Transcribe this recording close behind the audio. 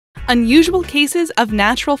Unusual cases of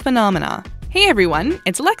natural phenomena. Hey everyone,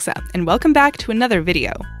 it's Alexa, and welcome back to another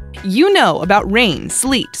video. You know about rain,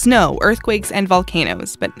 sleet, snow, earthquakes, and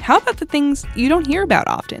volcanoes, but how about the things you don't hear about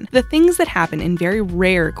often? The things that happen in very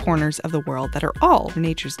rare corners of the world that are all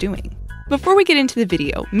nature's doing. Before we get into the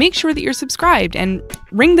video, make sure that you're subscribed and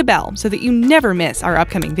ring the bell so that you never miss our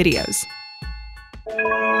upcoming videos.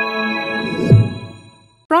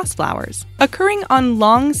 Frost flowers. Occurring on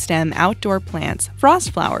long-stem outdoor plants,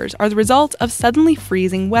 frost flowers are the result of suddenly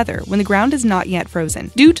freezing weather when the ground is not yet frozen.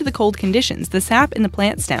 Due to the cold conditions, the sap in the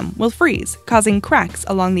plant stem will freeze, causing cracks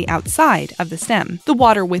along the outside of the stem. The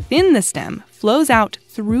water within the stem flows out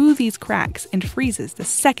through these cracks and freezes the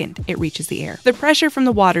second it reaches the air. The pressure from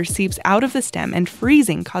the water seeps out of the stem, and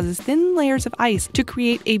freezing causes thin layers of ice to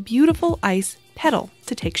create a beautiful ice petal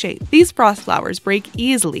to take shape. These frost flowers break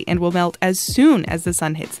easily and will melt as soon as the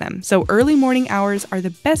sun hits them, so early morning hours are the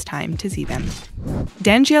best time to see them.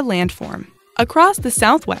 Dangia landform. Across the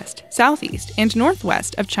southwest, southeast, and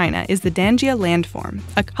northwest of China is the Dangia landform,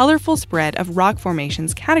 a colorful spread of rock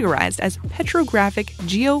formations categorized as petrographic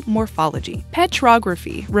geomorphology.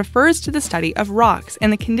 Petrography refers to the study of rocks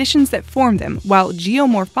and the conditions that form them, while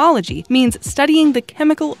geomorphology means studying the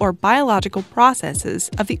chemical or biological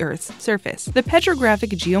processes of the Earth's surface. The petrographic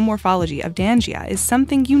geomorphology of Dangia is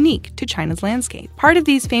something unique to China's landscape. Part of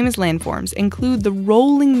these famous landforms include the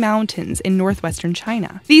rolling mountains in northwestern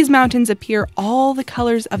China. These mountains appear all the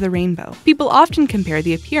colors of the rainbow. People often compare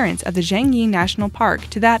the appearance of the Zhangyi National Park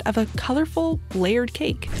to that of a colorful, layered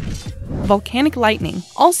cake. Volcanic lightning.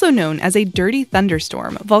 Also known as a dirty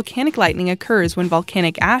thunderstorm, volcanic lightning occurs when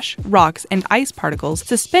volcanic ash, rocks, and ice particles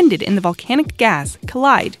suspended in the volcanic gas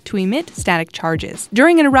collide to emit static charges.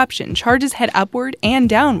 During an eruption, charges head upward and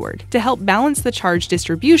downward. To help balance the charge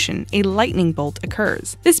distribution, a lightning bolt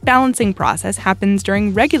occurs. This balancing process happens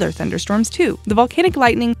during regular thunderstorms too. The volcanic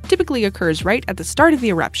lightning typically occurs right at the start of the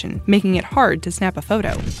eruption, making it hard to snap a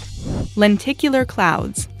photo. Lenticular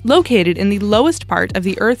clouds. Located in the lowest part of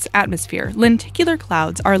the Earth's atmosphere, lenticular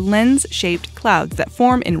clouds are lens-shaped clouds that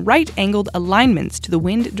form in right-angled alignments to the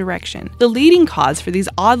wind direction. The leading cause for these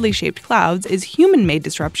oddly shaped clouds is human-made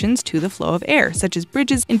disruptions to the flow of air, such as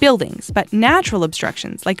bridges and buildings, but natural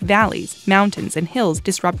obstructions like valleys, mountains, and hills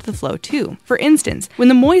disrupt the flow too. For instance, when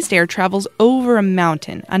the moist air travels over a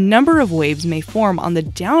mountain, a number of waves may form on the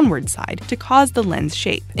downward side to cause the lens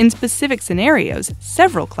shape. In specific scenarios,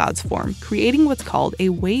 several clouds form, creating what's called a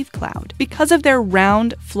wave cloud. Because of their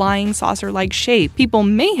round, flying saucer-like shape, people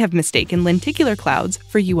may have mistaken lenticular clouds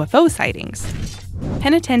for UFO sightings.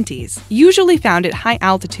 Penitentes. Usually found at high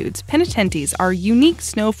altitudes, penitentes are unique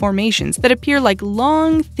snow formations that appear like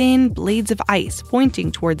long, thin blades of ice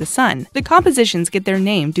pointing toward the sun. The compositions get their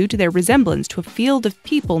name due to their resemblance to a field of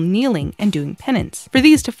people kneeling and doing penance. For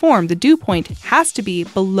these to form, the dew point has to be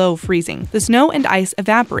below freezing. The snow and ice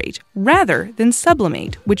evaporate, rather than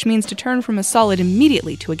sublimate, which means to turn from a solid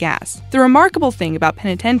immediately to a gas. The remarkable thing about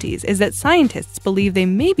penitentes is that scientists believe they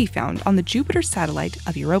may be found on the Jupiter satellite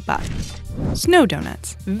of Europa. Snow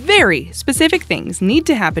donuts. Very specific things need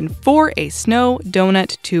to happen for a snow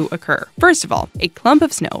donut to occur. First of all, a clump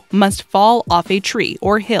of snow must fall off a tree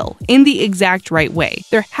or hill in the exact right way.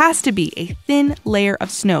 There has to be a thin layer of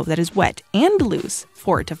snow that is wet and loose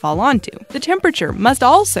for it to fall onto. The temperature must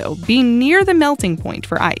also be near the melting point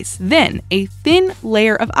for ice. Then, a thin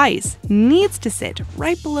layer of ice needs to sit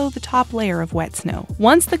right below the top layer of wet snow.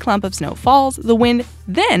 Once the clump of snow falls, the wind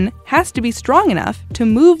then has to be strong enough to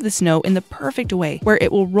move the snow in the perfect way, where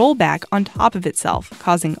it will roll back on top of itself,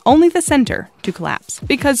 causing only the center to collapse.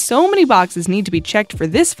 Because so many boxes need to be checked for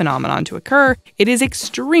this phenomenon to occur, it is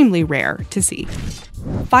extremely rare to see.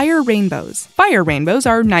 Fire rainbows. Fire rainbows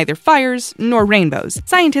are neither fires nor rainbows.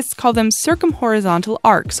 Scientists call them circumhorizontal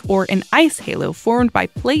arcs, or an ice halo formed by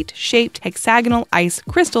plate-shaped hexagonal ice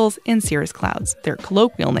crystals in cirrus clouds. Their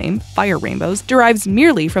colloquial name, fire rainbows, derives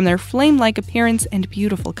merely from their flame-like appearance and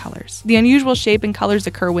beautiful colors. The unusual shape and colors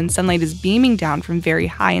occur when sunlight is beaming down from very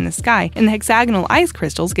high in the sky, and the hexagonal ice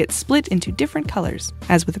crystals get split into different colors,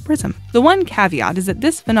 as with a prism. The one caveat is that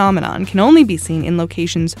this phenomenon can only be seen in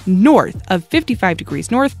locations north of 55 degrees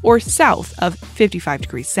north or south of 55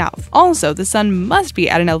 degrees south. Also, the sun must be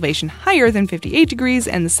at an elevation higher than 58 degrees,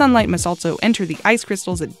 and the sunlight must also enter the ice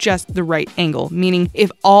crystals at just the right angle, meaning if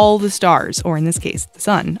all the stars, or in this case, the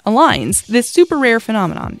sun, aligns, this super rare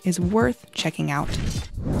phenomenon is worth checking out.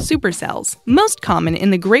 Supercells. Most common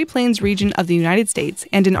in the Great Plains region of the United States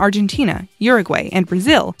and in Argentina, Uruguay, and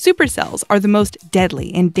Brazil, supercells are the most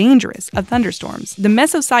deadly and dangerous of thunderstorms. The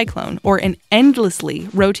mesocyclone, or an endlessly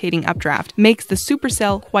rotating updraft, makes the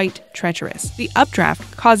supercell quite treacherous. The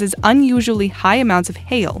updraft causes unusually high amounts of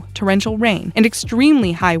hail, torrential rain, and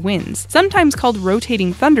extremely high winds. Sometimes called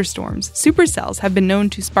rotating thunderstorms, supercells have been known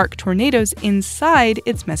to spark tornadoes inside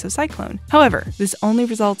its mesocyclone. However, this only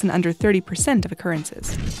results in under 30% of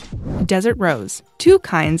occurrences. Desert rose. Two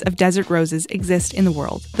kinds of desert roses exist in the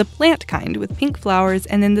world, the plant kind with pink flowers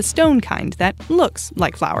and then the stone kind that looks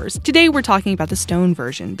like flowers. Today we're talking about the stone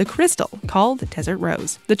version, the crystal, called desert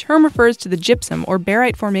rose. The term refers to the gypsum or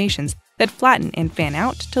barite formations that flatten and fan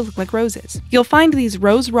out to look like roses. You'll find these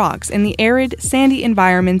rose rocks in the arid, sandy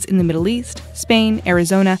environments in the Middle East, Spain,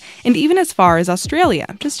 Arizona, and even as far as Australia,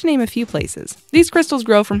 just to name a few places. These crystals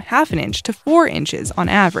grow from ½ inch to 4 inches on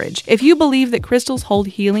average. If you believe that crystals hold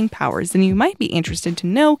healing powers, then you might be interested to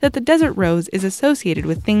know that the desert rose is associated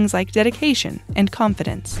with things like dedication and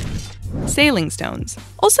confidence. Sailing stones.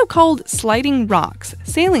 Also called sliding rocks,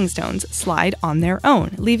 sailing stones slide on their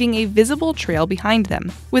own, leaving a visible trail behind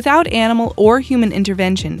them. Without animal or human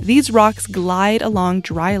intervention, these rocks glide along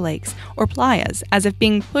dry lakes or playas as if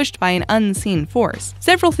being pushed by an unseen force.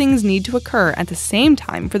 Several things need to occur at the same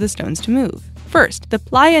time for the stones to move. First, the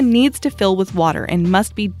playa needs to fill with water and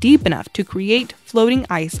must be deep enough to create floating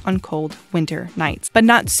ice on cold winter nights, but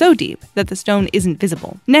not so deep that the stone isn't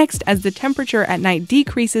visible. Next, as the temperature at night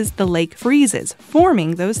decreases, the lake freezes,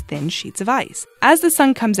 forming those thin sheets of ice. As the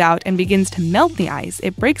sun comes out and begins to melt the ice,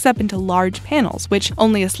 it breaks up into large panels, which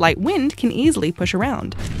only a slight wind can easily push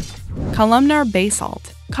around. Columnar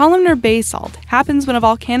basalt. Columnar basalt happens when a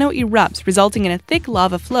volcano erupts, resulting in a thick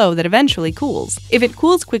lava flow that eventually cools. If it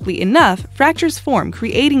cools quickly enough, fractures form,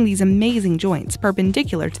 creating these amazing joints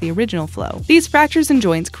perpendicular to the original flow. These fractures and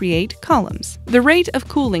joints create columns. The rate of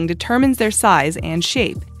cooling determines their size and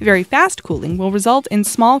shape. Very fast cooling will result in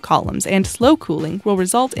small columns, and slow cooling will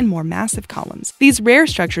result in more massive columns. These rare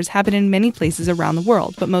structures happen in many places around the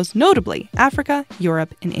world, but most notably Africa,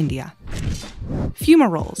 Europe, and India.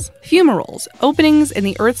 Fumaroles. Fumaroles, openings in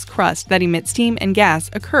the Earth's crust that emit steam and gas,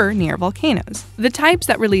 occur near volcanoes. The types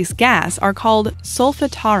that release gas are called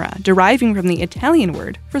solfatara, deriving from the Italian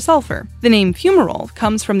word for sulfur. The name fumarole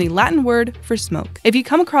comes from the Latin word for smoke. If you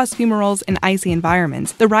come across fumaroles in icy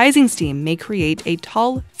environments, the rising steam may create a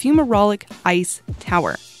tall fumarolic ice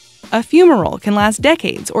tower. A fumarole can last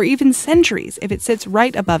decades or even centuries if it sits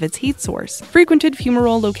right above its heat source. Frequented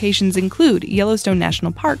fumarole locations include Yellowstone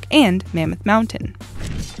National Park and Mammoth Mountain.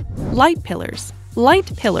 Light pillars.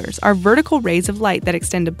 Light pillars are vertical rays of light that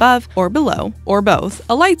extend above or below, or both,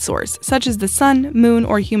 a light source, such as the sun, moon,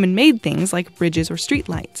 or human-made things like bridges or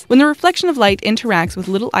streetlights. When the reflection of light interacts with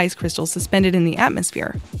little ice crystals suspended in the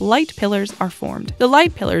atmosphere, light pillars are formed. The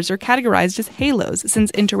light pillars are categorized as halos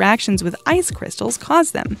since interactions with ice crystals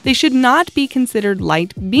cause them. They should not be considered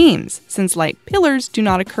light beams, since light pillars do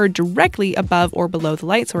not occur directly above or below the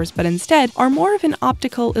light source, but instead are more of an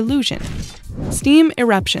optical illusion. Steam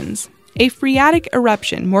eruptions. A phreatic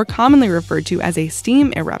eruption, more commonly referred to as a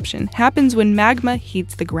steam eruption, happens when magma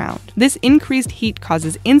heats the ground. This increased heat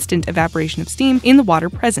causes instant evaporation of steam in the water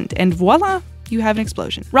present, and voila! You have an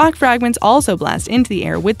explosion. Rock fragments also blast into the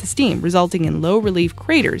air with the steam, resulting in low-relief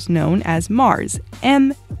craters known as maars,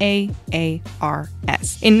 M-A-A-R-S.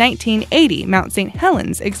 In 1980, Mount St.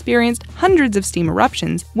 Helens experienced hundreds of steam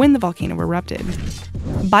eruptions when the volcano erupted.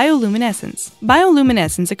 Bioluminescence.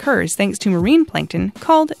 Bioluminescence occurs thanks to marine plankton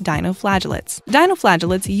called dinoflagellates.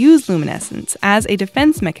 Dinoflagellates use luminescence as a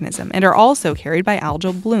defense mechanism and are also carried by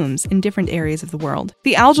algal blooms in different areas of the world.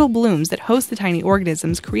 The algal blooms that host the tiny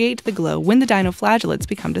organisms create the glow when the dinoflagellates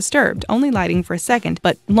become disturbed, only lighting for a second,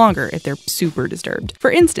 but longer if they're super disturbed.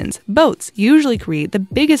 For instance, boats usually create the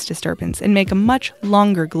biggest disturbance and make a much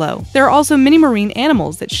longer glow. There are also many marine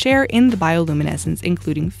animals that share in the bioluminescence,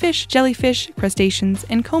 including fish, jellyfish, crustaceans,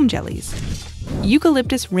 and comb jellies.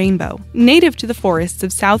 Eucalyptus rainbow. Native to the forests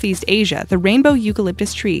of Southeast Asia, the rainbow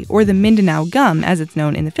eucalyptus tree, or the Mindanao gum as it's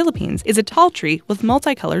known in the Philippines, is a tall tree with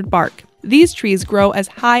multicolored bark. These trees grow as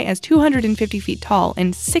high as 250 feet tall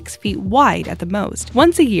and 6 feet wide at the most.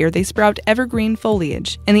 Once a year, they sprout evergreen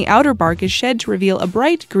foliage, and the outer bark is shed to reveal a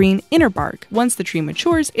bright green inner bark. Once the tree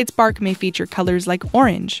matures, its bark may feature colors like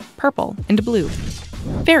orange, purple, and blue.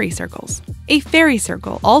 Fairy circles. A fairy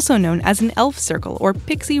circle, also known as an elf circle or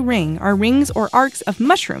pixie ring, are rings or arcs of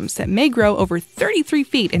mushrooms that may grow over 33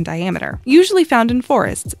 feet in diameter. Usually found in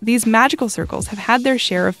forests, these magical circles have had their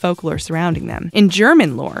share of folklore surrounding them. In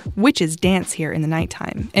German lore, witches dance here in the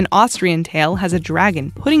nighttime. An Austrian tale has a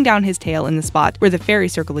dragon putting down his tail in the spot where the fairy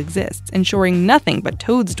circle exists, ensuring nothing but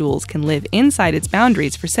toadstools can live inside its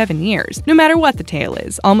boundaries for 7 years. No matter what the tale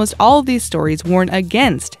is, almost all of these stories warn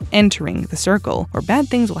against entering the circle, or bad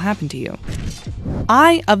things will happen to you.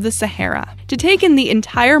 Eye of the Sahara. To take in the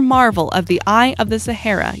entire marvel of the Eye of the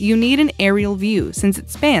Sahara, you need an aerial view since it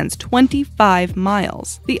spans 25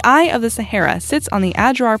 miles. The Eye of the Sahara sits on the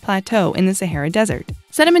Adrar Plateau in the Sahara Desert.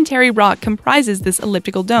 Sedimentary rock comprises this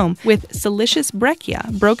elliptical dome, with siliceous breccia,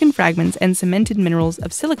 broken fragments, and cemented minerals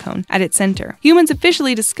of silicone at its center. Humans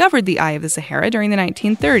officially discovered the Eye of the Sahara during the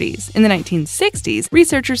 1930s. In the 1960s,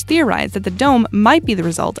 researchers theorized that the dome might be the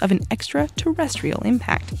result of an extraterrestrial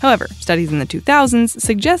impact. However, studies in the 2000s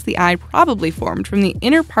suggest the eye probably formed from the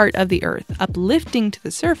inner part of the Earth, uplifting to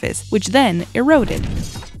the surface, which then eroded.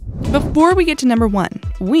 Before we get to number 1,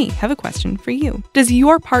 we have a question for you. Does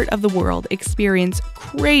your part of the world experience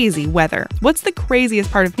crazy weather? What's the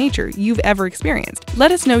craziest part of nature you've ever experienced?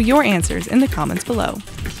 Let us know your answers in the comments below.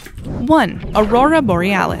 1. Aurora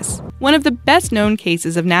borealis. One of the best-known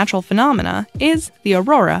cases of natural phenomena is the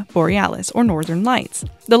aurora borealis, or northern lights.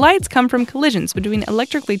 The lights come from collisions between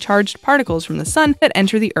electrically charged particles from the sun that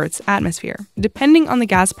enter the Earth's atmosphere. Depending on the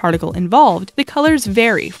gas particle involved, the colors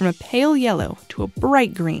vary from a pale yellow to a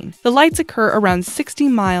bright green. The lights occur around 60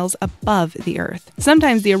 miles above the Earth.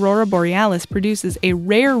 Sometimes the aurora borealis produces a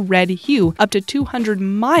rare red hue up to 200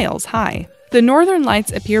 miles high. The northern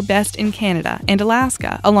lights appear best in Canada and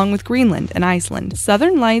Alaska, along with Greenland and Iceland.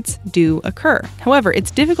 Southern lights do occur. However,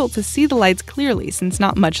 it's difficult to see the lights clearly since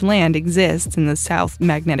not much land exists in the South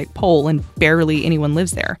Magnetic Pole and barely anyone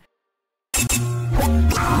lives there.